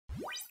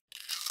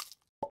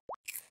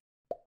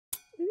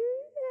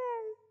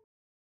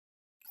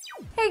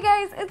Hey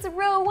guys, it's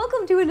Ro.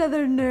 Welcome to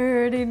another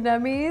Nerdy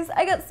Nummies.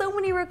 I got so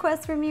many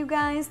requests from you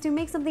guys to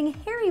make something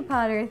Harry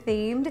Potter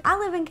themed. I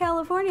live in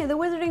California. The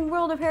Wizarding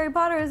World of Harry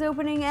Potter is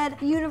opening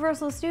at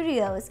Universal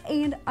Studios,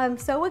 and I'm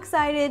so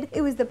excited.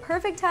 It was the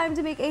perfect time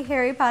to make a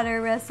Harry Potter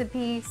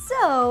recipe.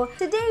 So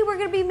today we're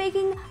gonna be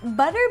making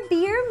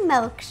butterbeer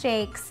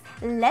milkshakes.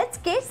 Let's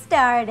get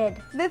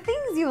started. The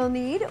things you will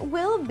need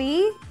will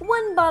be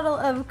 1 bottle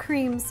of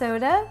cream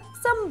soda,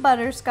 some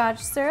butterscotch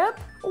syrup,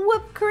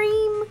 whipped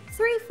cream,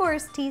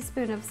 3/4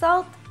 teaspoon of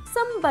salt,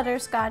 some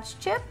butterscotch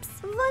chips,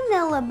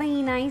 vanilla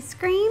bean ice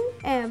cream,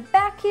 and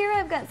back here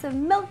I've got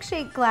some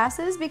milkshake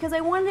glasses because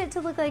I wanted it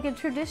to look like a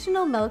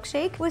traditional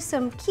milkshake with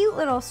some cute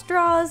little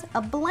straws,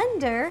 a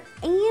blender,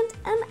 and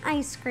an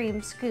ice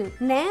cream scoop.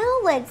 Now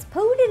let's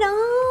put it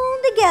all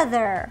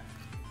together.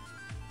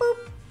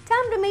 Boop.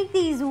 Time to make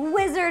these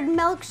wizard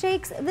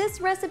milkshakes. This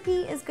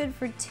recipe is good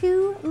for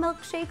 2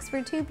 milkshakes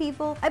for 2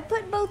 people. I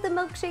put both the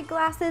milkshake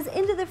glasses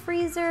into the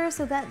freezer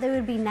so that they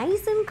would be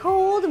nice and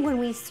cold when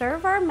we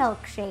serve our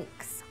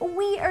milkshakes.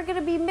 We are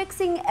gonna be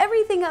mixing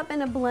everything up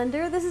in a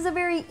blender. This is a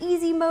very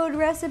easy mode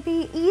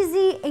recipe,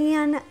 easy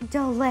and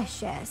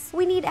delicious.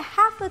 We need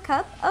 1/2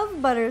 cup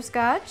of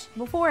butterscotch.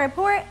 Before I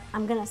pour it,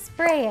 I'm gonna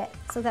spray it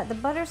so that the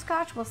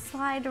butterscotch will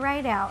slide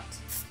right out.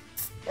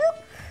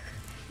 Oop.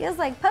 Feels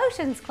like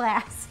potions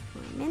class.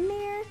 In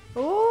there.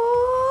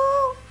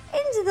 Oh,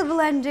 into the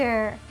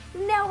blender.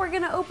 Now we're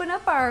gonna open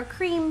up our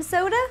cream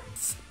soda.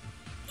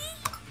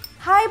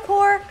 High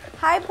pour,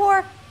 high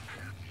pour.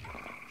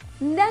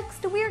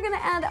 Next, we're gonna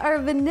add our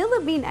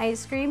vanilla bean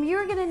ice cream.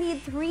 You're gonna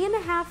need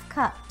 3½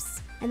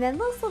 cups. And then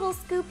this little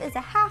scoop is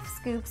a 1/2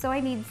 scoop, so I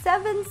need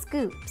 7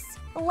 scoops.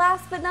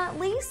 Last but not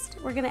least,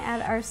 we're gonna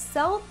add our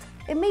salt.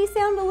 It may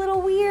sound a little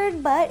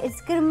weird, but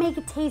it's gonna make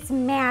it taste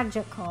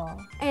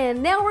magical.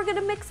 And now we're gonna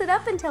mix it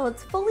up until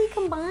it's fully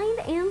combined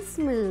and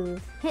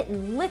smooth. Hit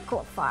and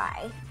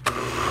liquefy.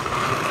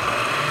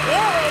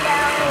 There we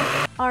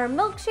go. Our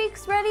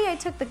milkshake's ready. I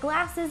took the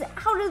glasses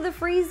out of the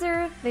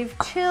freezer. They've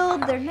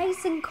chilled, they're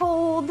nice and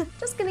cold.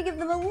 Just gonna give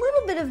them a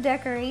little bit of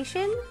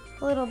decoration.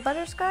 A little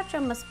butterscotch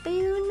on my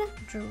spoon.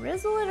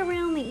 Drizzle it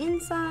around the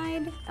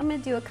inside. I'm gonna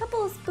do a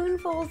couple of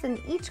spoonfuls in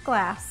each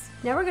glass.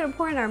 Now we're gonna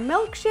pour in our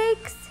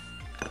milkshakes.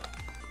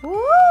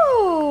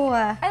 Ooh!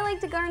 I like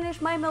to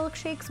garnish my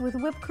milkshakes with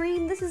whipped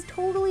cream. This is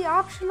totally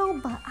optional,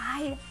 but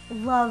I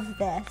love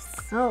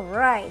this. All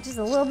right, just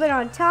a little bit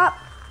on top.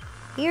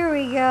 Here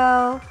we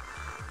go.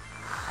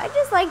 I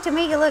just like to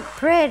make it look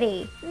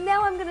pretty.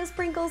 Now I'm gonna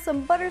sprinkle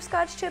some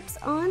butterscotch chips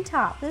on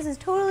top. This is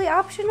totally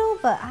optional,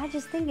 but I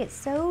just think it's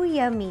so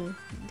yummy.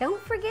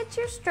 Don't forget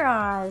your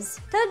straws.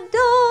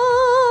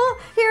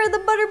 Ta-da! Here are the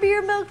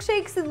butterbeer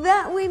milkshakes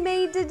that we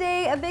made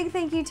today. A big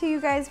thank you to you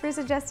guys for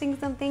suggesting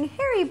something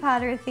Harry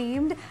Potter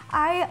themed.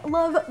 I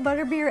love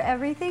butterbeer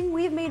everything.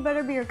 We've made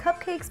butterbeer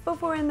cupcakes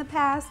before in the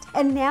past,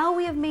 and now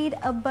we have made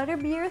a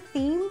butterbeer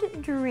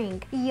themed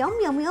drink. Yum,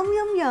 yum, yum,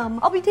 yum, yum.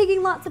 I'll be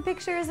taking lots of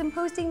pictures and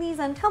posting these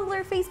on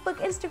Tumblr, Facebook,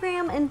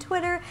 Instagram, and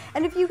Twitter.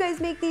 And if you guys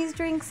make these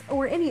drinks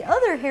or any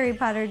other Harry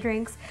Potter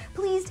drinks,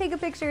 please take a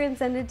picture and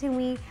send it to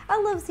me. I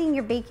love seeing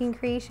your baking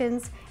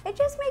creations. It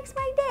just makes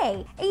my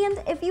day.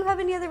 And if you have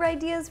any other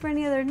ideas for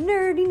any other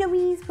nerdy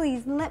nummies,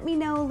 please let me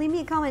know. Leave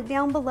me a comment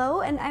down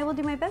below and I will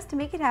do my best to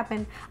make it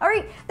happen. All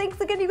right,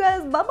 thanks again, you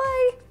guys.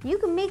 Bye-bye. You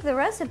can make the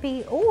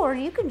recipe or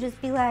you can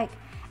just be like,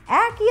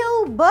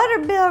 Accio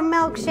Butterbeer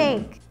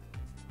Milkshake.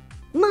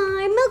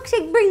 My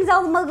milkshake brings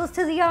all the muggles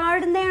to the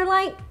yard and they're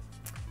like,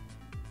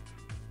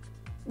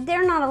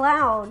 they're not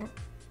allowed.